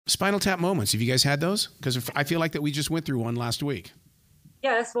Spinal Tap moments. Have you guys had those? Because I feel like that we just went through one last week.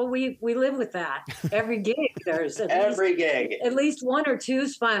 Yes, well, we live with that. Every gig, there's at least one or two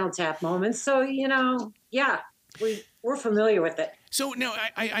Spinal Tap moments. So, yeah, we're familiar with it. So now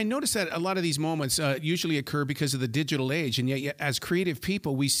I noticed that a lot of these moments usually occur because of the digital age, and yet as creative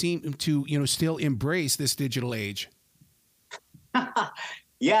people, we seem to still embrace this digital age.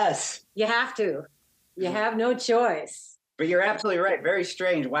 Yes, you have to. You have no choice. But you're absolutely right. Very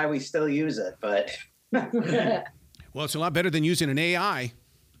strange why we still use it, but. Well, it's a lot better than using an AI.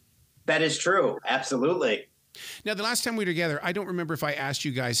 That is true. Absolutely. Now, the last time we were together, I don't remember if I asked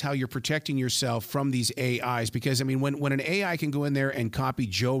you guys how you're protecting yourself from these AIs, because, I mean, when an AI can go in there and copy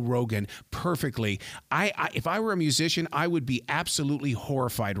Joe Rogan perfectly, if I were a musician, I would be absolutely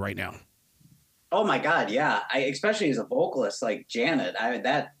horrified right now. Oh, my God, yeah. Especially as a vocalist like Janet,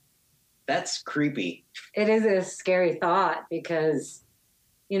 that's creepy. It is a scary thought because,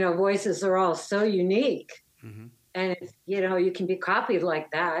 voices are all so unique. Mm-hmm. And, you can be copied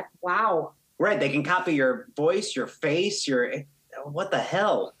like that. Wow. Right. They can copy your voice, your face, what the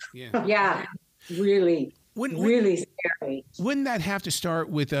hell? Yeah. Yeah. Really. Really scary. Wouldn't that have to start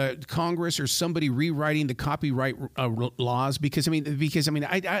with Congress or somebody rewriting the copyright laws? Because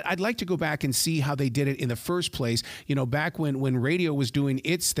I'd like to go back and see how they did it in the first place. Back when radio was doing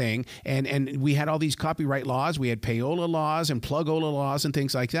its thing, and we had all these copyright laws, we had payola laws and plugola laws and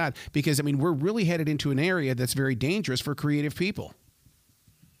things like that. Because we're really headed into an area that's very dangerous for creative people.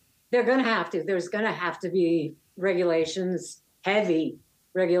 They're going to have to. There's going to have to be regulations, heavy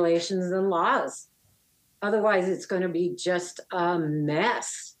regulations and laws. Otherwise, it's going to be just a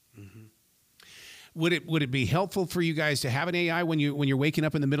mess. Mm-hmm. Would it be helpful for you guys to have an AI when you're waking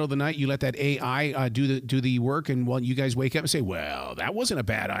up in the middle of the night? You let that AI do the work, and while you guys wake up and say, "Well, that wasn't a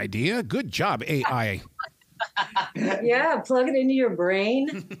bad idea. Good job, AI." Yeah, plug it into your brain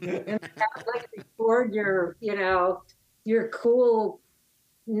and record your cool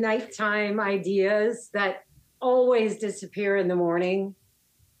nighttime ideas that always disappear in the morning.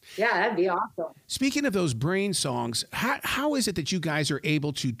 Yeah, that'd be awesome. Speaking of those brain songs, how is it that you guys are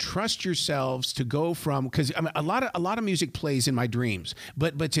able to trust yourselves to go from, because a lot of music plays in my dreams,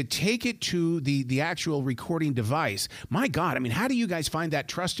 but to take it to the actual recording device, my God, how do you guys find that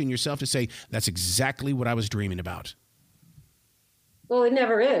trust in yourself to say, that's exactly what I was dreaming about? Well, it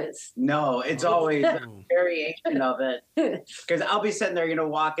never is. No, it's always a variation of it. Because I'll be sitting there,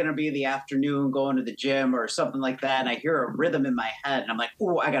 walking, it'll be the afternoon, going to the gym or something like that, and I hear a rhythm in my head, and I'm like,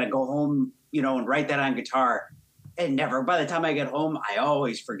 oh, I got to go home, and write that on guitar. And never, by the time I get home, I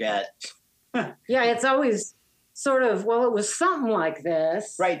always forget. Yeah, it's always sort of, well, it was something like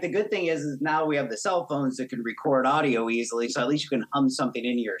this. Right. The good thing is now we have the cell phones that can record audio easily. So at least you can hum something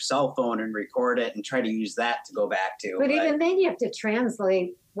into your cell phone and record it and try to use that to go back to. But even then you have to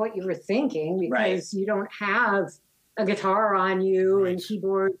translate what you were thinking because you don't have a guitar on you and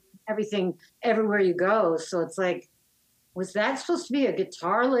keyboard, everything everywhere you go. So it's like, was that supposed to be a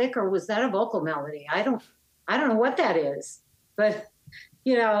guitar lick or was that a vocal melody? I don't know what that is, but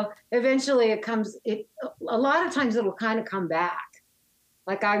eventually a lot of times it'll kind of come back.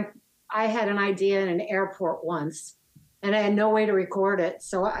 Like I had an idea in an airport once and I had no way to record it.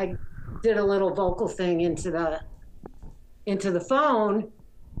 So I did a little vocal thing into the phone.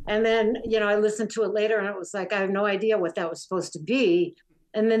 And then, I listened to it later and it was like, I have no idea what that was supposed to be.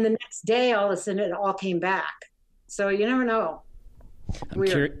 And then the next day, all of a sudden it all came back. So you never know.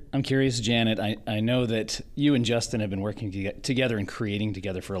 I'm curious, Janet. I know that you and Justin have been working together and creating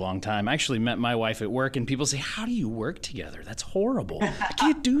together for a long time. I actually met my wife at work, and people say, "How do you work together? That's horrible. I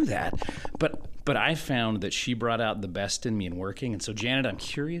can't do that." But I found that she brought out the best in me in working. And so, Janet, I'm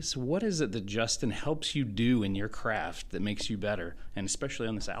curious, what is it that Justin helps you do in your craft that makes you better, and especially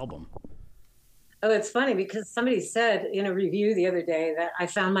on this album? Oh, it's funny because somebody said in a review the other day that I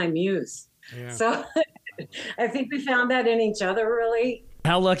found my muse. Yeah. So I think we found that in each other, really.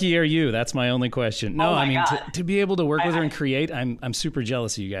 How lucky are you? That's my only question. No, to be able to work with her and create, I'm super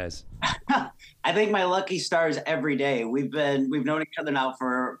jealous of you guys. I think my lucky stars every day. We've known each other now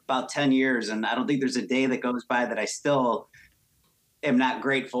for about 10 years, and I don't think there's a day that goes by that I still am not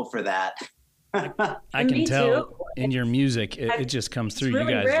grateful for that. I can tell too. In your music, it just comes through. It's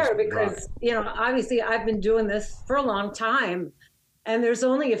really you guys rare because, obviously I've been doing this for a long time, and there's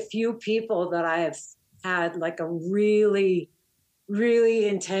only a few people that I have had like a really, really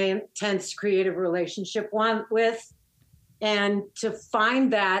intense creative relationship with. And to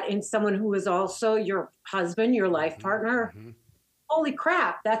find that in someone who is also your husband, your life partner, holy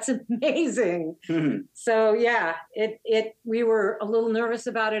crap, that's amazing. Mm-hmm. So yeah, we were a little nervous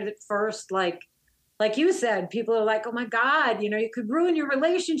about it at first, like like you said, people are like, oh my God, you could ruin your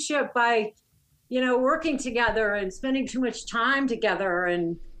relationship by, working together and spending too much time together,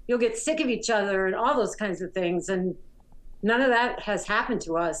 and you'll get sick of each other and all those kinds of things. And none of that has happened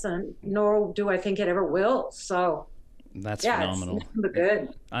to us, and nor do I think it ever will. So that's phenomenal. It's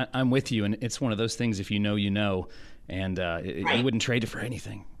good. I'm with you. And it's one of those things, if you know, and you wouldn't trade it for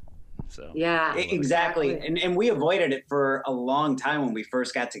anything. So yeah, exactly. And we avoided it for a long time. When we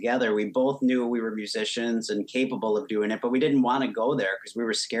first got together, we both knew we were musicians and capable of doing it, but we didn't want to go there because we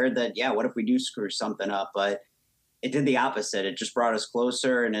were scared that, what if we do screw something up? But it did the opposite. It just brought us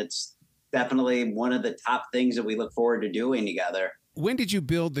closer, and it's definitely one of the top things that we look forward to doing together. When did you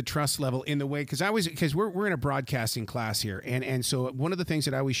build the trust level in the way? Because we're in a broadcasting class here, and so one of the things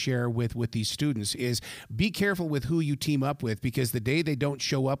that I always share with these students is be careful with who you team up with, because the day they don't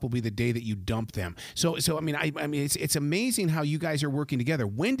show up will be the day that you dump them. So I mean it's amazing how you guys are working together.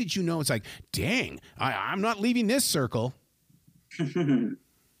 When did you know it's like, dang, I'm not leaving this circle?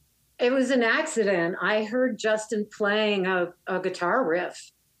 It was an accident. I heard Justin playing a guitar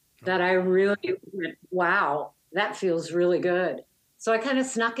riff that I really went, wow, that feels really good. So I kind of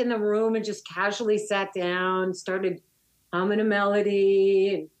snuck in the room and just casually sat down, started humming a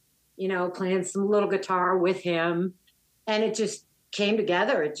melody and, playing some little guitar with him. And it just came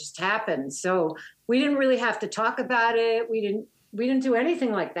together. It just happened. So we didn't really have to talk about it. We didn't do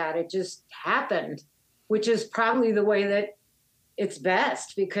anything like that. It just happened, which is probably the way that it's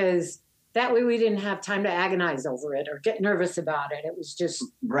best, because that way we didn't have time to agonize over it or get nervous about it. It was just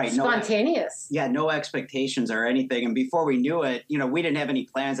spontaneous. No expectations or anything. And before we knew it, we didn't have any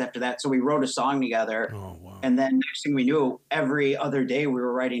plans after that. So we wrote a song together. Oh, wow. And then next thing we knew, every other day we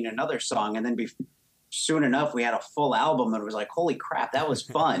were writing another song. And then soon enough, we had a full album, and it was like, holy crap, that was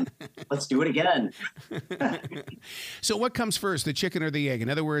fun. Let's do it again. So what comes first, the chicken or the egg? In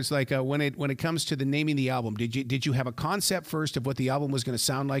other words, like when it comes to the naming the album, did you have a concept first of what the album was going to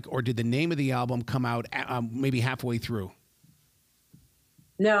sound like, or did the name of the album come out maybe halfway through?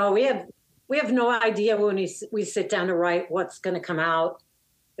 No, we have no idea when we sit down to write what's going to come out.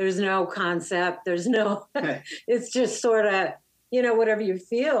 There's no concept. There's no, it's just sort of, whatever you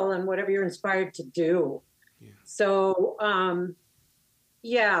feel and whatever you're inspired to do. Yeah. So,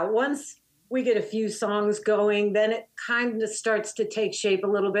 once we get a few songs going, then it kind of starts to take shape a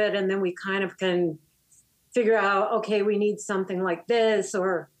little bit. And then we kind of can figure out, okay, we need something like this,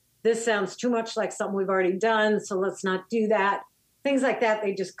 or this sounds too much like something we've already done, so let's not do that. Things like that,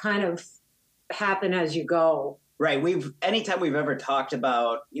 they just kind of happen as you go. Right. Anytime we've ever talked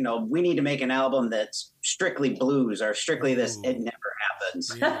about, we need to make an album that's strictly blues or strictly this, it never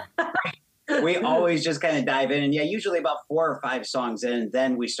happens. Yeah. We always just kind of dive in, and usually about 4 or 5 songs in,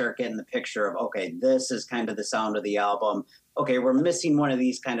 then we start getting the picture of, okay, this is kind of the sound of the album. Okay, we're missing one of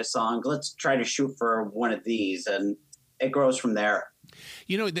these kind of songs. Let's try to shoot for one of these, and it grows from there.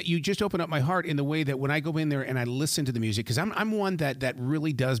 That you just open up my heart in the way that when I go in there and I listen to the music, because I'm one that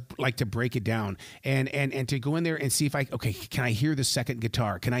really does like to break it down and to go in there and see if can I hear the second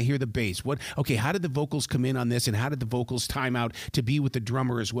guitar? Can I hear the bass? How did the vocals come in on this, and how did the vocals time out to be with the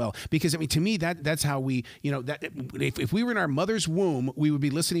drummer as well? Because to me that's how we, that if we were in our mother's womb, we would be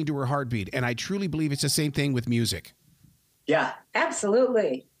listening to her heartbeat, and I truly believe it's the same thing with music. Yeah,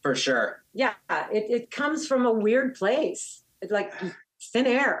 absolutely, for sure. Yeah, it comes from a weird place. It's like thin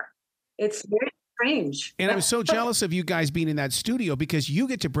air. It's very strange. And I'm so jealous of you guys being in that studio, because you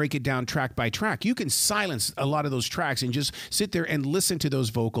get to break it down track by track. You can silence a lot of those tracks and just sit there and listen to those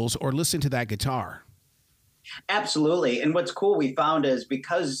vocals or listen to that guitar. Absolutely. And what's cool we found is,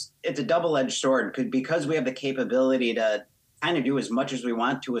 because it's a double-edged sword, because we have the capability to kind of do as much as we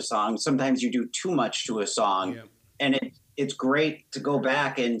want to a song, sometimes you do too much to a song. Yeah. And it's great to go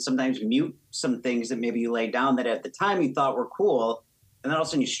back and sometimes mute some things that maybe you laid down that at the time you thought were cool. And then all of a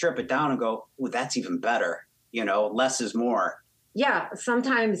sudden you strip it down and go, oh, that's even better. Less is more. Yeah.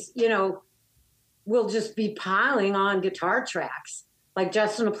 Sometimes, we'll just be piling on guitar tracks. Like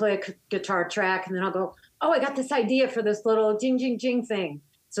Justin will play a guitar track, and then I'll go, oh, I got this idea for this little jing, jing, jing thing.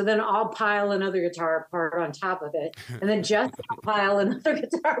 So then I'll pile another guitar part on top of it. And then Justin will pile another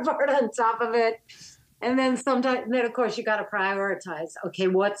guitar part on top of it. And then of course, you got to prioritize. Okay,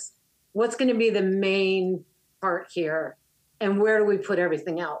 what's going to be the main part here? And where do we put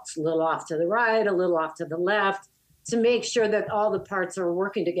everything else? A little off to the right, a little off to the left, to make sure that all the parts are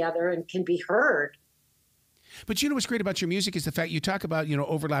working together and can be heard. But what's great about your music is the fact you talk about,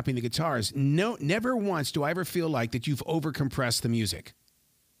 overlapping the guitars. No, never once do I ever feel like that you've overcompressed the music.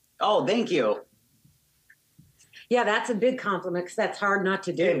 Oh, thank you. Yeah, that's a big compliment, because that's hard not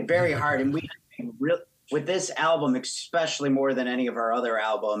to do. Yeah, very hard. And with this album, especially more than any of our other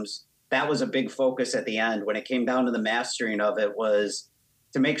albums, that was a big focus at the end when it came down to the mastering of it, was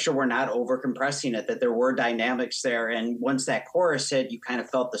to make sure we're not over compressing it, that there were dynamics there. And once that chorus hit, you kind of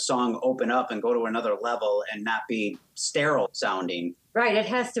felt the song open up and go to another level and not be sterile sounding. Right. It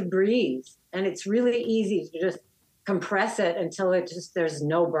has to breathe. And it's really easy to just compress it until there's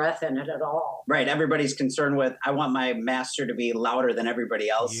no breath in it at all. Right. Everybody's concerned with, I want my master to be louder than everybody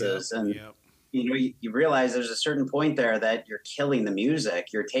else's. And you realize there's a certain point there that you're killing the music.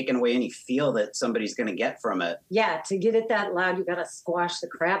 You're taking away any feel that somebody's going to get from it. Yeah, to get it that loud, you got to squash the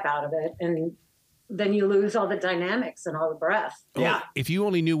crap out of it. And then you lose all the dynamics and all the breath. Yeah. If you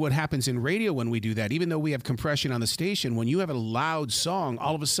only knew what happens in radio when we do that, even though we have compression on the station, when you have a loud song,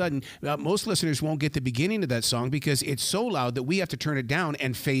 all of a sudden, most listeners won't get the beginning of that song because it's so loud that we have to turn it down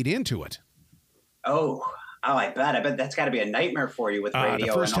and fade into it. Oh, I bet that's got to be a nightmare for you with radio.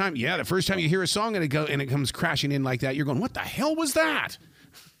 The first time you hear a song and it comes crashing in like that, you're going, "What the hell was that?"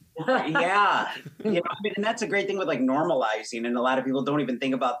 Yeah, and that's a great thing with like normalizing, and a lot of people don't even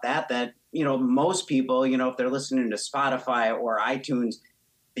think about that. That most people, if they're listening to Spotify or iTunes,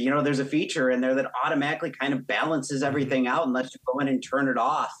 there's a feature in there that automatically kind of balances everything out and lets you go in and turn it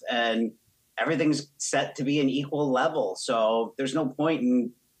off, and everything's set to be an equal level. So there's no point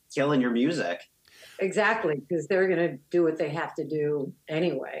in killing your music. Exactly, because they're going to do what they have to do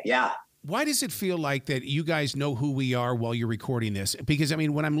anyway. Yeah. Why does it feel like that you guys know who we are while you're recording this? Because,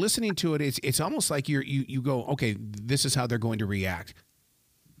 when I'm listening to it, it's almost like you go, okay, this is how they're going to react.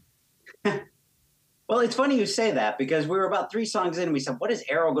 Well, it's funny you say that because we were about 3 songs in and we said, what is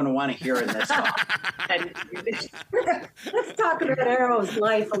Arrow going to want to hear in this song? Let's talk about Arrow's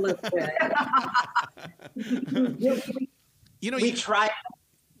life a little bit. We tried.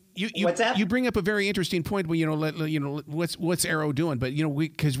 What's that? You bring up a very interesting point. Well, what's Arrow doing? But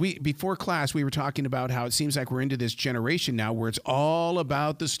because before class we were talking about how it seems like we're into this generation now where it's all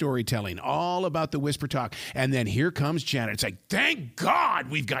about the storytelling, all about the whisper talk, and then here comes Janet. It's like, thank God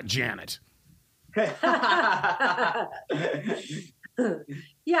we've got Janet. Yeah,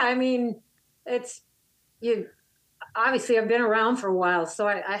 it's you. Obviously, I've been around for a while, so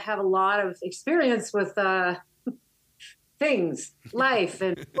I have a lot of experience with things, life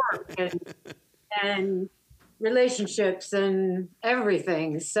and work and relationships and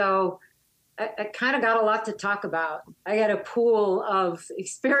everything. So I kind of got a lot to talk about. I got a pool of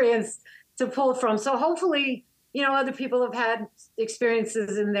experience to pull from. So hopefully, other people have had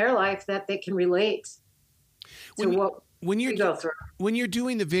experiences in their life that they can relate to what we go through. When you're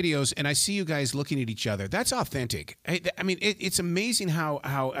doing the videos and I see you guys looking at each other, that's authentic. It's amazing how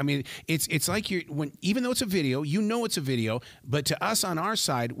it's like even though it's a video, it's a video, but to us on our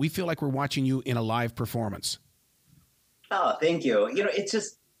side, we feel like we're watching you in a live performance. Oh, thank you.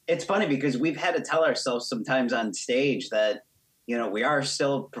 It's funny because we've had to tell ourselves sometimes on stage that, we are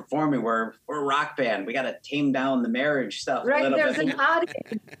still performing. We're a rock band. We got to tame down the marriage stuff. Right. A little There's bit. An audience.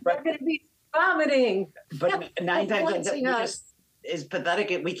 They're going to be vomiting. But 9 times is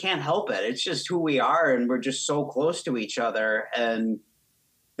pathetic. We can't help it. It's just who we are. And we're just so close to each other. And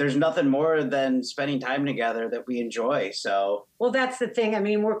there's nothing more than spending time together that we enjoy. So, well, that's the thing.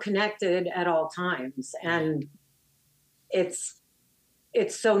 We're connected at all times. And it's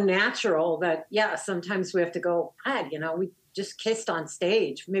so natural that, sometimes we have to go, God, we just kissed on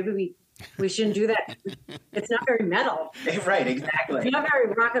stage. Maybe we shouldn't do that. It's not very metal. Right, exactly. It's not very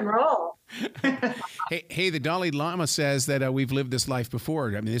rock and roll. Hey, the Dalai Lama says that we've lived this life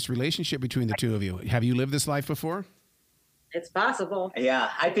before. This relationship between the two of you. Have you lived this life before? It's possible. Yeah,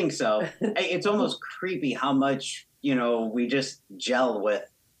 I think so. It's almost creepy how much, we just gel with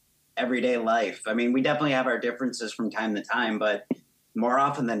everyday life. We definitely have our differences from time to time, but more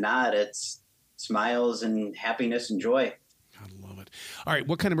often than not, it's smiles and happiness and joy. I love it. All right,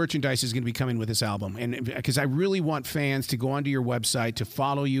 what kind of merchandise is going to be coming with this album? And because I really want fans to go onto your website, to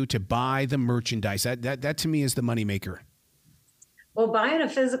follow you, to buy the merchandise. That to me is the moneymaker. Well, buying a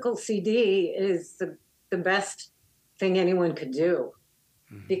physical CD is the best thing anyone could do.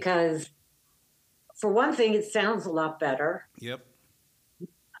 Mm-hmm. Because for one thing, it sounds a lot better. Yep.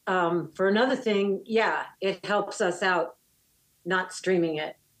 For another thing, it helps us out not streaming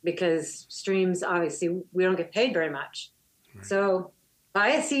it, because streams, obviously, we don't get paid very much. Right. So buy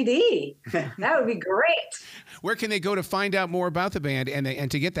a CD. That would be great. Where can they go to find out more about the band and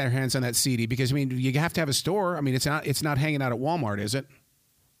to get their hands on that CD? Because you have to have a store. It's not hanging out at Walmart, is it?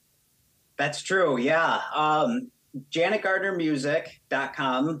 That's true. Yeah.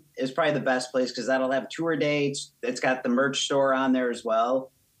 JanetGardnerMusic.com is probably the best place because that'll have tour dates. It's got the merch store on there as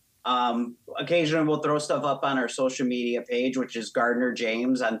well. Occasionally we'll throw stuff up on our social media page, which is Gardner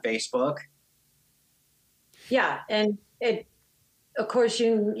James on Facebook. Yeah. And of course,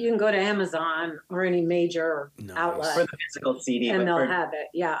 you can go to Amazon or any major outlet for the physical CD, and they'll have it.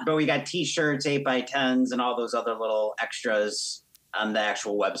 Yeah. But we got T-shirts, 8x10s, and all those other little extras on the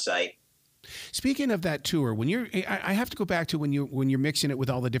actual website. Speaking of that tour, when I have to go back to when you're mixing it with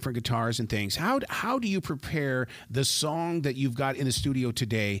all the different guitars and things. How do you prepare the song that you've got in the studio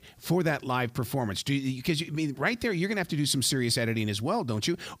today for that live performance? Because I mean, right there, you're gonna have to do some serious editing as well, don't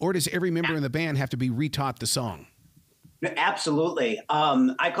you? Or does every member in the band have to be retaught the song? Absolutely.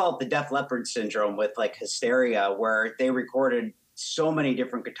 I call it the Def Leppard syndrome with like Hysteria, where they recorded so many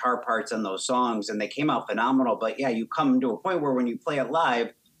different guitar parts on those songs, and they came out phenomenal. But yeah, you come to a point where when you play it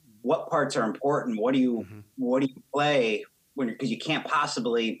live, what parts are important? What do you play because you can't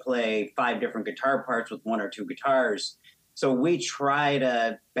possibly play 5 different guitar parts with 1 or 2 guitars. So we try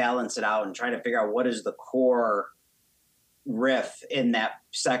to balance it out and try to figure out what is the core riff in that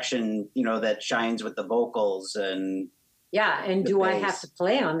section, that shines with the vocals and and do bass. I have to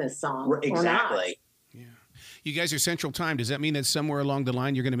play on this song? Exactly. Or not? Yeah. You guys are Central Time. Does that mean that somewhere along the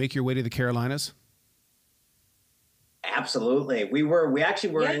line you're going to make your way to the Carolinas? Absolutely. We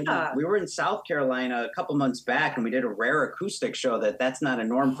actually were in South Carolina a couple months back, and we did a rare acoustic show that's not a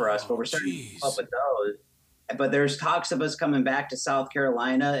norm for us, but we're starting to keep up with those. But there's talks of us coming back to South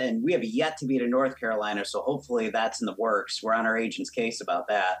Carolina, and we have yet to be to North Carolina, so hopefully that's in the works. We're on our agent's case about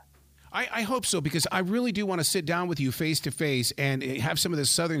that. I hope so, because I really do want to sit down with you face to face and have some of this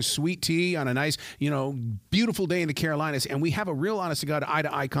Southern sweet tea on a nice, beautiful day in the Carolinas, and we have a real honest to God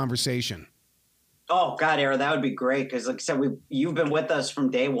eye-to-eye conversation. Oh, God, Era, that would be great because, like I said, you've been with us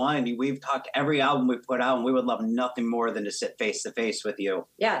from day one. We've talked every album we put out, and we would love nothing more than to sit face-to-face with you.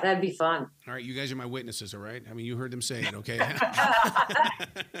 Yeah, that'd be fun. All right, you guys are my witnesses, all right? I mean, you heard them say it, okay?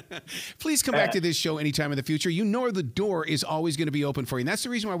 Please come back to this show anytime in the future. You know the door is always going to be open for you, and that's the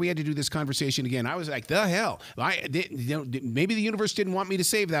reason why we had to do this conversation again. I was like, the hell? Maybe the universe didn't want me to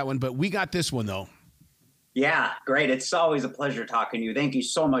save that one, but we got this one, though. Yeah, great. It's always a pleasure talking to you. Thank you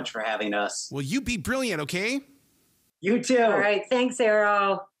so much for having us. Well, you be brilliant, okay? You too. All right. Thanks,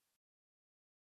 Arrow.